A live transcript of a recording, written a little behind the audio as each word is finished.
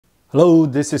Hello,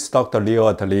 this is Dr. Leo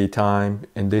at LeTime.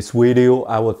 In this video,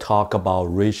 I will talk about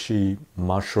reishi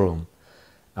mushroom.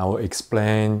 I will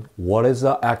explain what is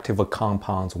the active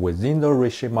compounds within the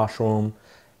reishi mushroom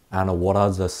and what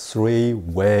are the 3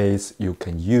 ways you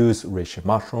can use reishi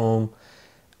mushroom.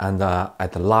 And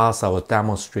at the last, I will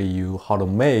demonstrate you how to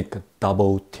make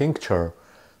double tincture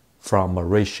from a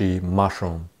reishi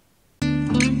mushroom.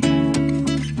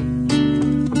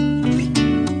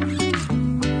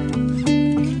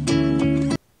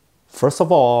 First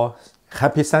of all,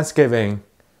 happy Thanksgiving.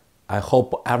 I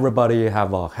hope everybody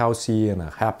have a healthy and a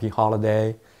happy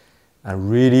holiday. I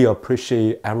really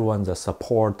appreciate everyone's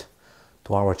support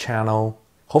to our channel.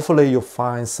 Hopefully you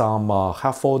find some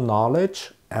helpful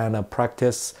knowledge and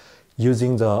practice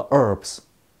using the herbs.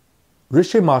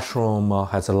 Reishi mushroom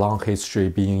has a long history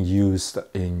being used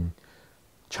in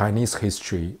Chinese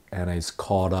history, and it's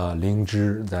called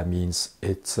lingzhi. That means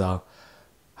it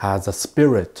has a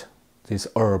spirit. This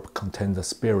herb contains a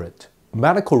spirit.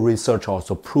 Medical research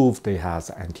also proved it has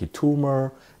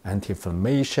anti-tumor,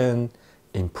 anti-inflammation,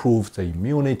 improves the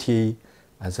immunity,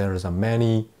 as there is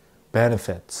many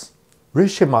benefits.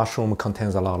 Reishi mushroom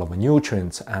contains a lot of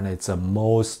nutrients, and it's the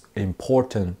most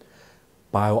important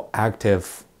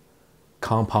bioactive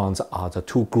compounds are the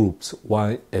 2 groups.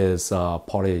 One is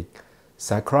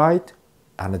polysaccharide,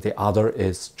 and the other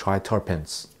is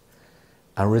triterpenes.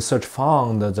 And research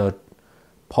found that the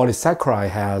polysaccharide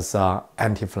has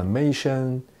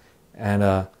anti-inflammation,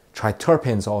 and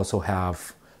triterpenes also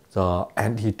have the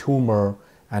anti-tumor,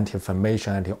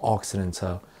 anti-inflammation,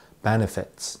 antioxidant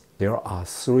benefits. There are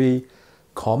 3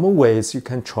 common ways you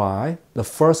can try. The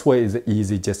first way is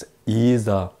easy, just eat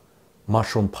the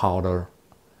mushroom powder.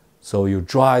 So you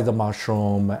dry the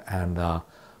mushroom and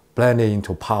blend it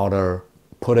into powder,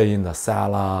 put it in the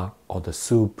salad or the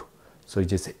soup, so you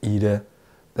just eat it.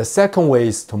 The second way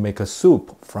is to make a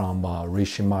soup from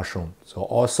reishi mushroom. So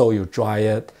also you dry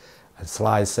it and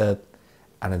slice it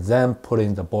and then put it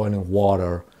in the boiling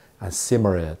water and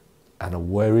simmer it at a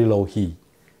very low heat.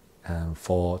 And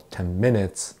for 10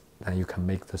 minutes, then you can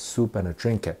make the soup and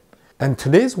drink it. In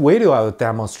today's video, I will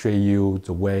demonstrate you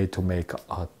the way to make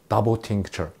a double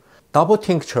tincture. Double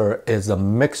tincture is a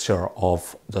mixture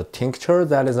of the tincture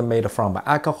that is made from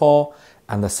alcohol,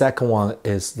 and the second one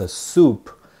is the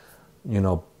soup.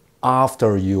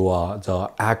 After you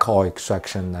the alcohol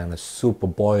extraction and the soup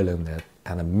boiling it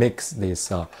and mix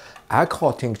this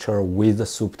alcohol tincture with the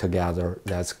soup together,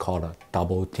 that's called a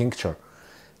double tincture.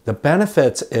 The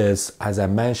benefits is, as I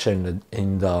mentioned,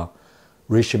 in the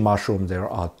reishi mushroom, there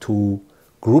are 2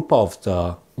 groups of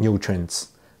the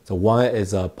nutrients. The one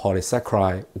is a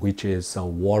polysaccharide, which is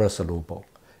water soluble.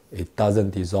 It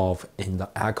doesn't dissolve in the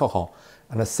alcohol.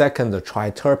 And the second, the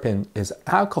triterpene, is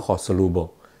alcohol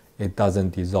soluble. It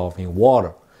doesn't dissolve in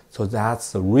water. So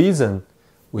that's the reason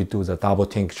we do the double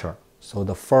tincture. So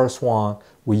the first one,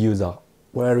 we use a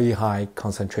very high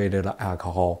concentrated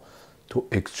alcohol to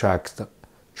extract the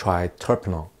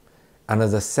triterpenol. And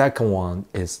the second one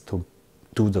is to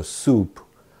do the soup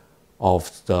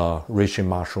of the reishi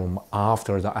mushroom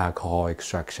after the alcohol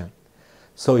extraction.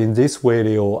 So in this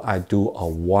video, I do a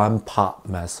 1-pot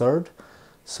method.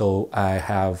 So I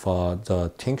have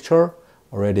the tincture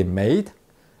already made,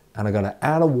 and I'm gonna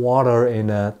add water in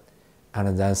it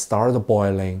and then start the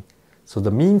boiling. So the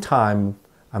meantime,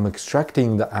 I'm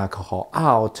extracting the alcohol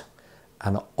out,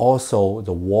 and also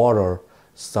the water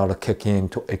start kicking in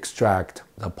to extract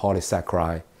the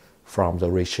polysaccharide from the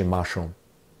reishi mushroom.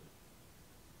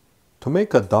 To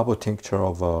make a double tincture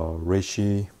of a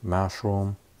reishi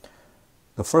mushroom,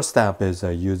 the first step is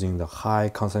using the high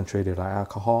concentrated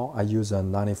alcohol. I use a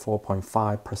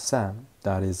 94.5%.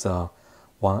 That is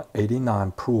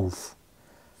 189 proof.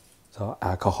 The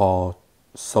alcohol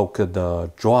soaked the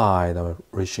dry the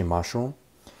reishi mushroom.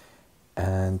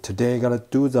 And today I'm gonna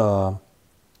do the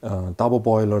double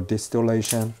boiler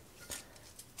distillation.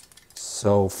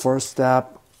 So first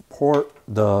step, pour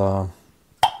the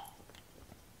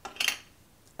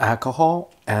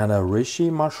alcohol and a reishi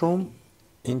mushroom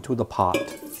into the pot.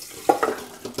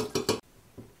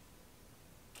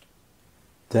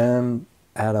 Then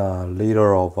add a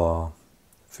liter of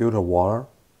filtered water.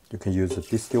 You can use the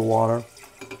distilled water.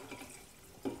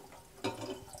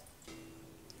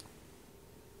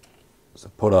 So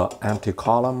put an empty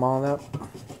column on it.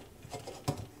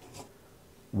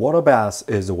 Water bath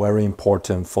is very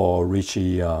important for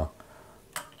reishi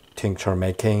tincture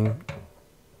making,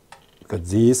 because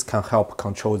these can help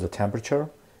control the temperature.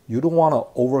 You don't want to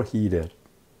overheat it.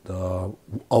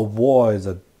 Avoid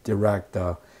the direct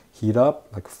heat up,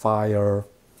 like fire.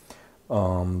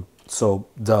 So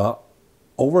the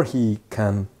overheat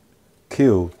can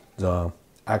kill the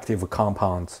active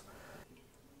compounds.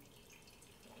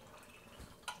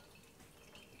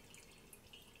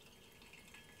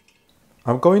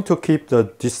 I'm going to keep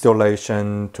the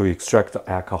distillation to extract the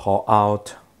alcohol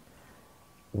out.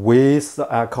 With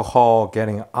the alcohol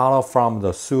getting out from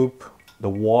the soup, the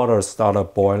water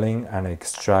started boiling and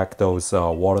extract those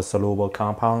water-soluble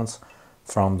compounds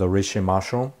from the reishi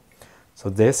mushroom. So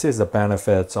this is the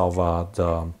benefits of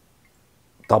the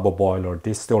double boiler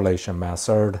distillation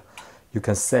method. You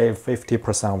can save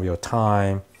 50% of your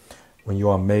time when you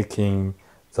are making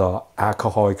the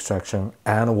alcohol extraction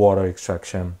and water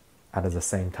extraction at the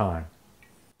same time.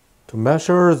 To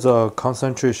measure the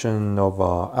concentration of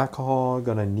alcohol, you're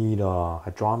gonna need a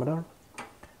hydrometer.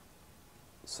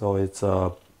 So it's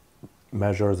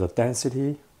measure the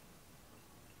density.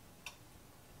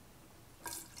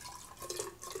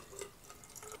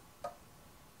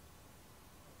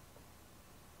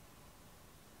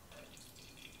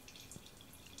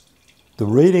 The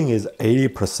reading is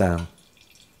 80%.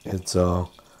 It's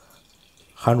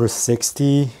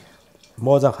 160,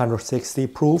 more than 160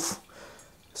 proof.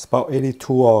 It's about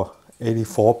 82 or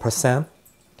 84%.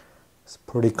 It's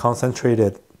pretty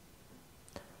concentrated.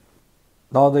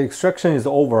 Now the extraction is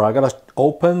over. I gotta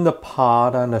open the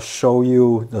pot and show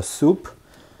you the soup.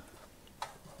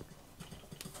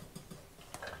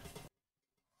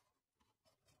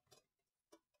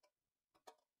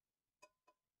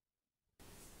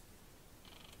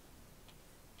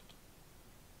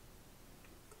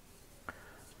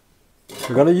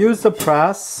 We're gonna use the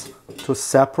press to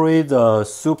separate the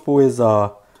soup with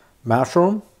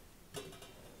mushroom.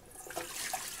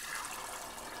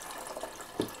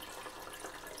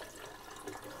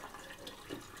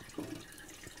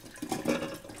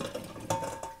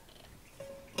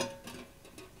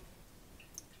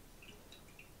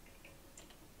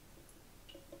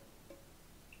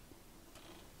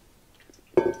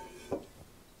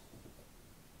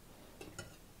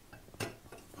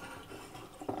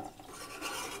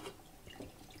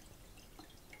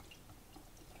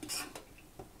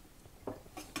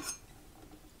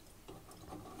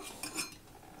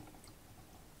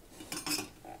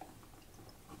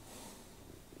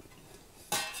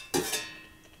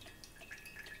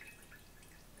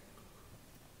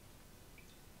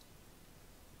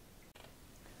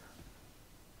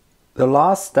 The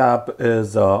last step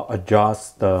is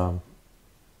adjust the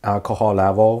alcohol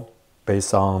level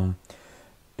based on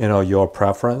your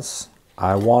preference.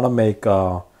 I want to make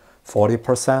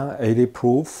 40%, 80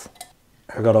 proof.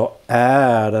 I gotta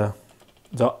add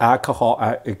the alcohol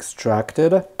I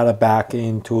extracted, add it back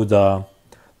into the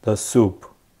soup.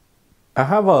 I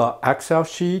have an Excel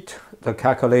sheet, the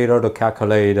calculator to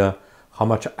calculate how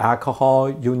much alcohol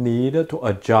you need to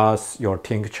adjust your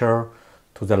tincture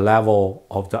to the level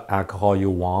of the alcohol you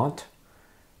want.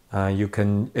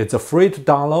 It's free to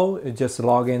download. You just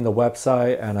log in the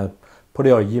website and put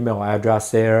your email address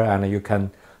there, and you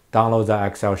can download the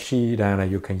Excel sheet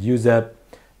and you can use it.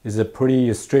 It's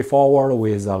pretty straightforward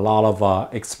with a lot of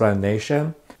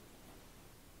explanation.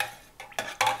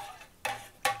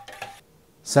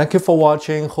 Thank you for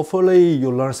watching. Hopefully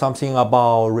you learned something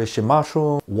about reishi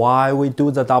mushroom, why we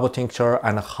do the double tincture,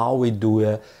 and how we do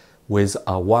it with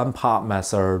a one-pot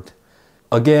method.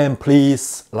 Again,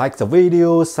 please like the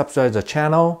video, subscribe to the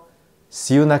channel.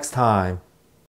 See you next time.